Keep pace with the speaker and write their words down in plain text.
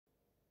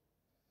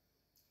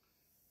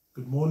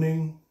Good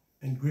morning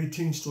and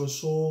greetings to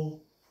us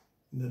all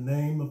in the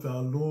name of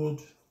our Lord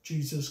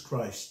Jesus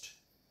Christ.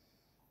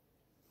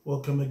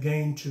 Welcome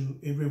again to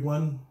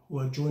everyone who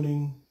are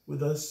joining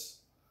with us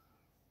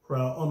for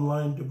our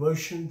online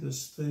devotion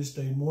this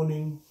Thursday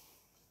morning,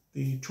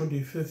 the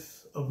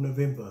 25th of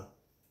November.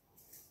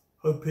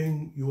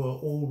 Hoping you are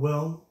all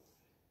well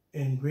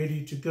and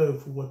ready to go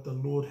for what the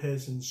Lord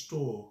has in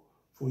store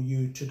for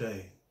you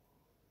today.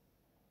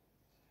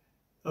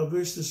 Our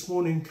verse this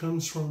morning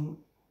comes from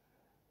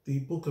the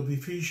book of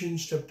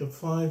Ephesians chapter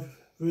 5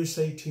 verse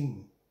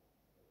 18.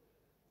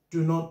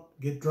 Do not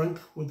get drunk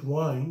with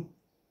wine,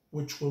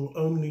 which will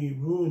only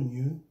ruin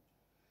you.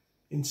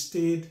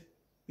 Instead,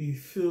 be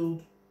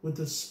filled with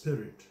the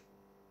Spirit.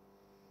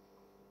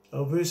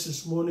 Our verse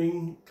this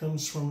morning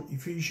comes from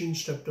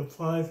Ephesians chapter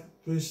 5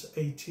 verse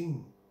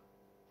 18.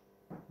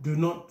 Do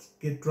not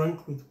get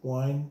drunk with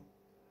wine,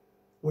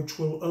 which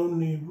will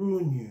only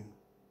ruin you.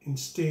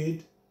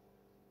 Instead,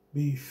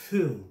 be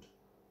filled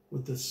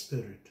with the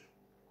Spirit.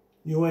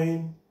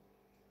 Niwain,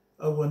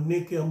 awa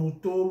neke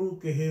amutolu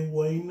ke he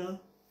waina,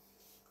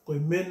 koe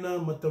mena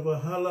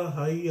matawahala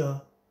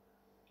haia,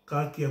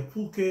 ka kia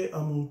puke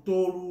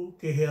amutolu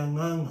ke he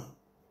anganga.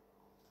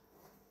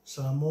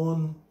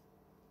 Samon,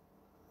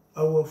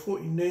 awa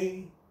fo'i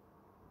nei,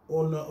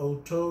 ona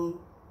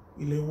outou,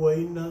 i le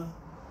waina,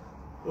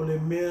 o le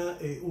mea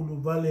e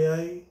uluvale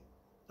ai,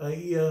 a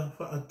ia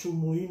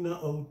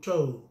whaatumuina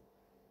outou,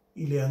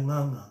 i le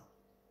anganga.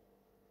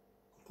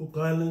 Cook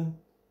Island,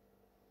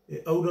 e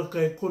auraka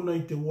e kona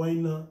i te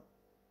waina,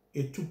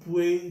 e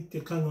tupu e te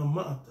kanga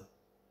maata,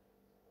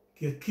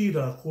 kia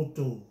kira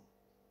kotou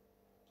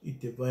i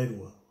te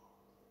vairua.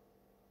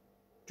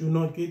 Do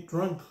not get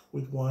drunk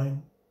with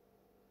wine,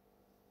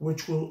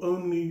 which will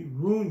only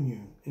ruin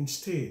you.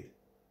 Instead,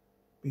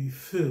 be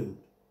filled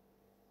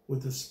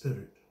with the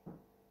Spirit.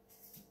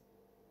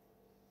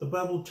 The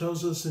Bible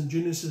tells us in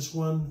Genesis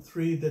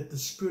 1:3 that the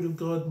Spirit of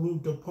God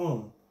moved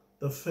upon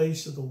the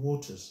face of the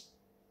waters.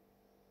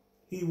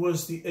 He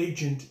was the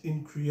agent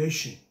in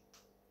creation.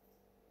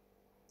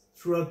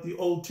 Throughout the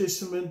Old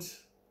Testament,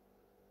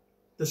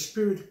 the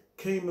Spirit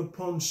came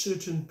upon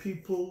certain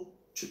people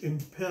to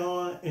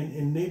empower and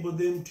enable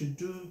them to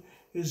do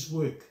His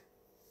work.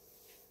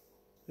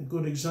 A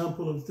good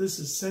example of this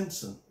is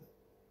Samson,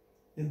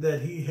 in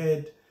that he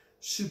had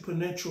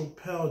supernatural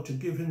power to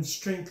give him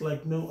strength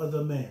like no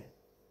other man.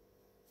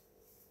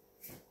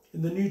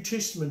 In the New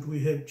Testament,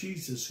 we have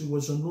Jesus, who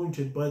was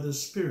anointed by the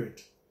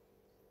Spirit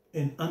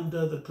and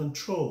under the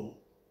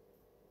control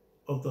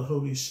of the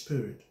Holy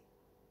Spirit.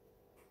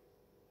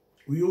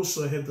 We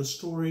also have the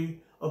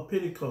story of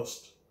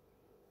Pentecost,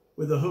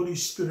 where the Holy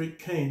Spirit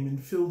came and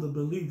filled the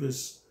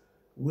believers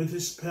with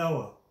His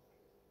power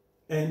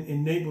and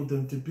enabled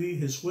them to be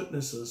His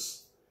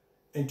witnesses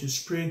and to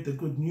spread the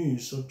good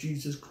news of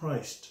Jesus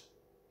Christ.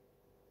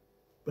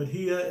 But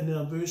here in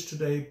our verse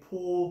today,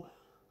 Paul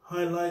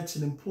highlights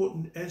an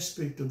important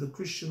aspect of the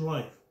Christian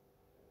life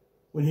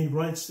when he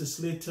writes this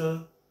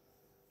letter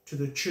to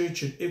the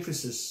church at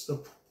Ephesus,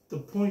 the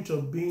point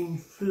of being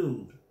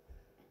filled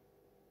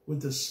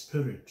with the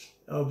Spirit.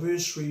 Our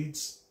verse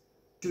reads,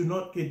 do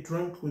not get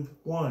drunk with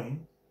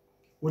wine,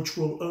 which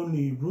will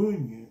only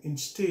ruin you.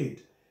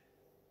 Instead,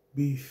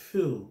 be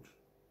filled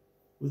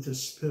with the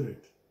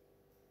Spirit.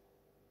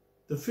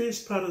 The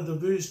first part of the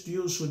verse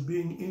deals with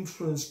being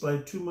influenced by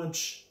too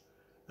much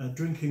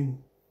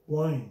drinking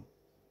wine.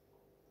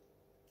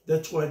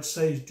 That's why it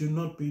says, do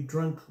not be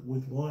drunk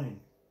with wine.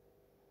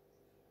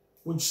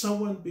 When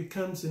someone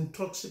becomes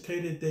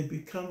intoxicated, they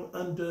become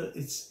under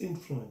its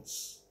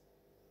influence.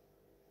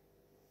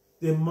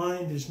 Their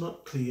mind is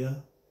not clear,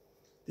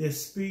 their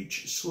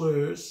speech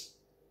slurs,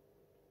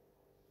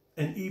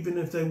 and even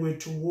if they were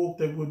to walk,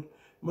 they would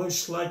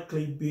most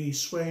likely be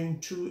swaying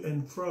to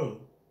and fro.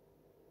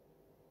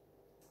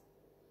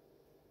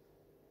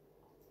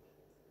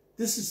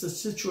 This is the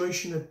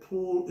situation that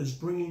Paul is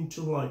bringing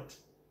to light.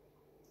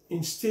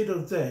 Instead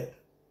of that,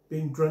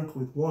 being drunk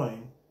with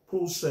wine,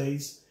 Paul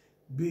says,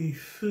 be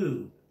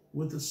filled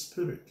with the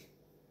Spirit.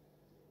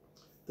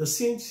 The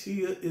sense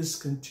here is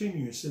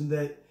continuous in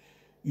that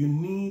you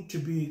need to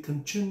be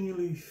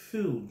continually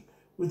filled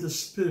with the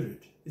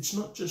Spirit. It's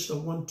not just a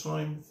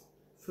one-time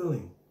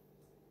filling.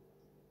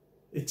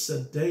 It's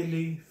a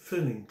daily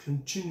filling,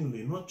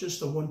 continually, not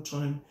just a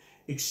one-time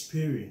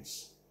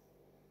experience.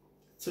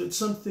 So it's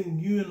something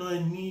you and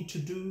I need to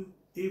do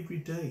every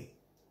day.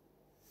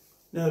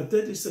 Now, if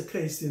that is the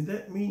case, then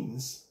that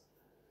means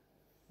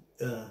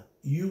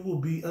you will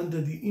be under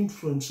the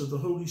influence of the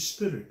Holy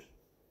Spirit.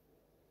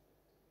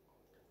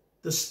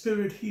 The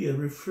Spirit here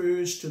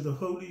refers to the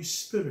Holy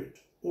Spirit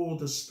or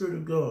the Spirit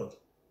of God,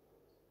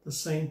 the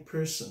same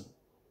person.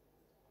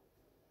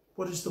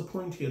 What is the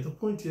point here? The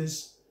point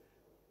is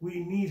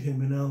we need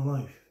Him in our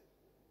life.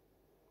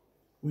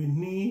 We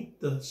need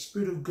the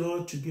Spirit of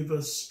God to give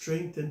us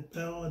strength and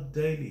power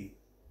daily.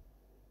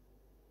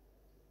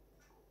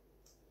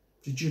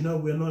 Did you know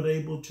we're not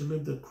able to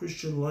live the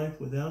Christian life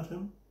without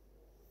Him?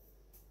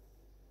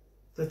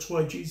 That's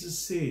why Jesus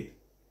said,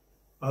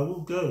 I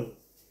will go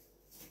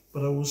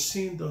but I will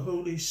send the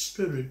Holy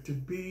Spirit to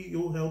be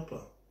your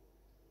helper.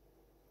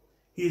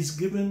 He is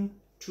given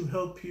to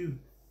help you,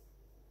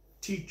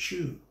 teach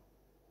you,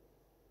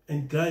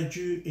 and guide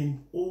you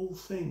in all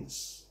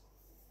things.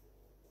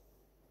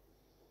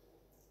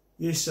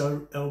 Yes,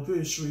 our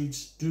verse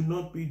reads, do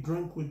not be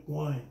drunk with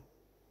wine,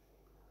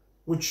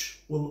 which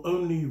will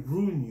only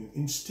ruin you.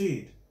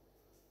 Instead,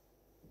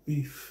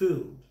 be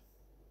filled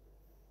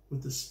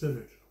with the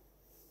Spirit.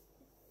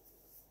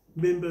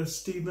 Remember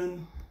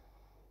Stephen,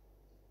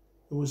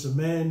 who was a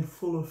man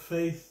full of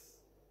faith,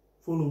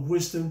 full of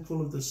wisdom,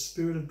 full of the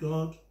Spirit of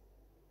God.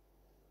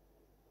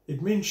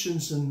 It's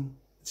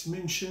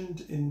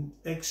mentioned in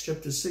Acts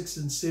chapter 6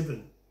 and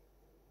 7.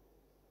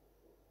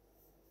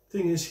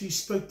 Thing is, he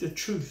spoke the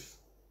truth.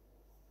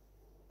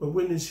 But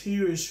when his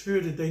hearers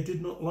heard it, they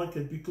did not like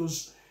it,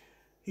 because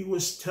he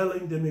was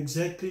telling them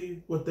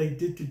exactly what they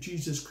did to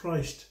Jesus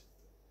Christ.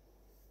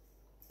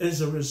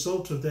 As a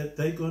result of that,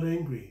 they got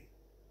angry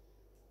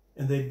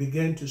and they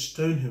began to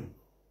stone him.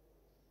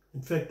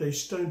 In fact, they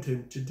stoned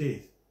him to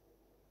death.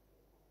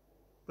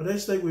 But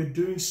as they were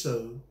doing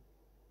so,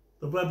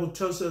 the Bible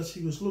tells us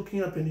he was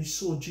looking up and he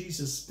saw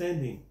Jesus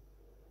standing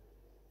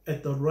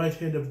at the right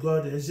hand of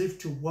God, as if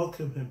to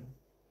welcome him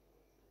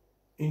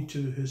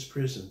into his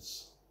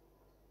presence.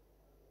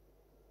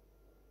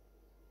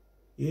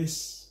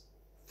 Yes,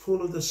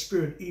 full of the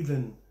Spirit,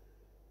 even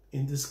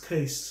in this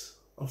case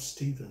of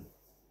Stephen.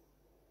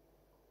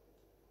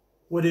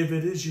 Whatever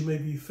it is you may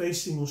be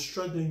facing or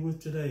struggling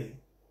with today,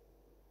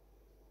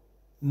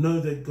 know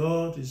that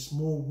God is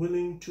more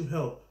willing to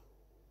help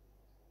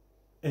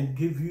and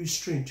give you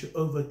strength to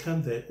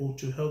overcome that, or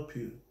to help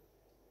you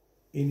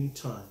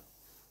anytime.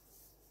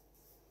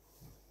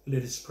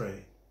 Let us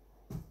pray.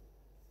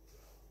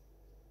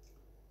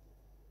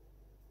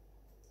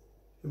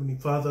 Heavenly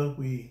Father,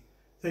 we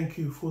thank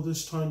you for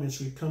this time as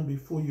we come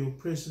before your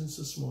presence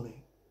this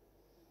morning.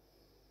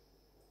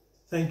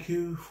 Thank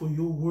you for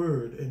your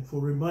word and for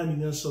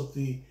reminding us of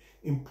the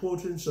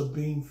importance of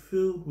being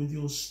filled with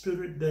your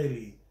Spirit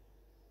daily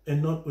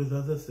and not with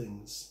other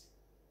things.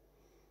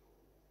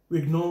 We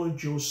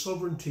acknowledge your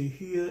sovereignty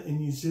here in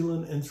New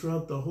Zealand and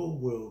throughout the whole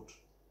world.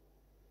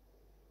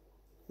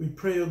 We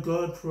pray, O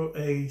God, for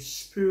a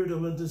spirit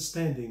of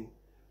understanding,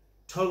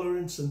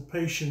 tolerance and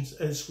patience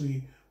as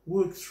we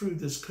work through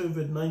this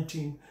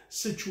COVID-19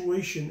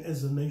 situation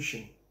as a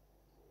nation.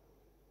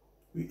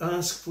 We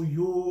ask for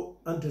your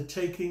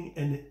undertaking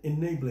and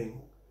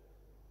enabling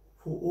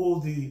for all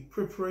the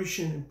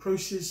preparation and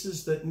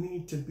processes that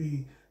need to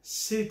be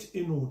set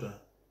in order.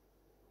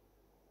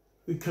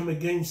 We come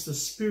against the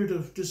spirit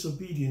of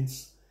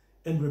disobedience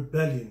and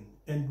rebellion,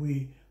 and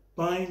we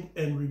bind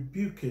and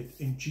rebuke it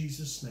in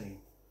Jesus' name.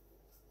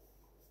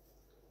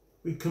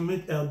 We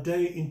commit our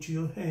day into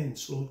your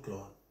hands, Lord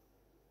God,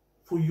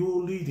 for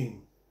your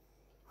leading,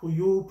 for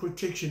your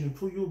protection, and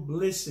for your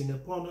blessing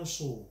upon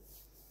us all.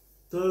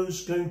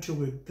 Those going to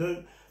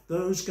work,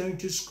 those going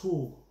to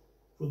school,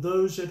 for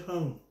those at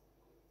home,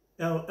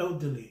 our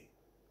elderly,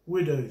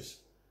 widows,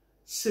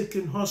 sick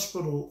in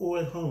hospital or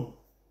at home,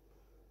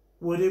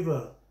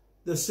 whatever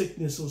the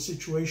sickness or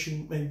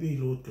situation may be,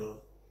 Lord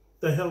God,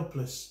 the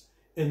helpless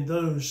and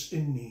those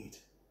in need.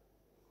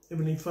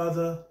 Heavenly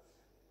Father,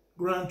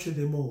 grant to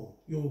them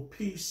all your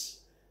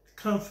peace,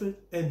 comfort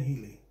and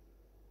healing.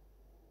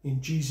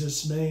 In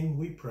Jesus' name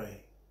we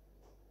pray.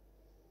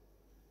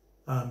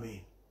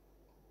 Amen.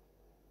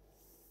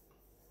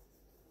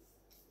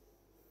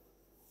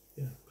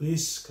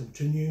 Please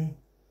continue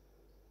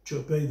to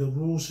obey the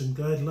rules and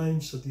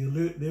guidelines of the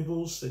alert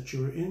levels that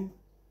you're in.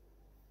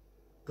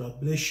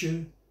 God bless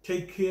you.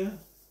 Take care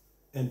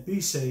and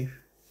be safe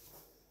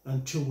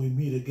until we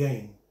meet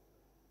again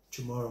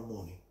tomorrow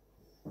morning.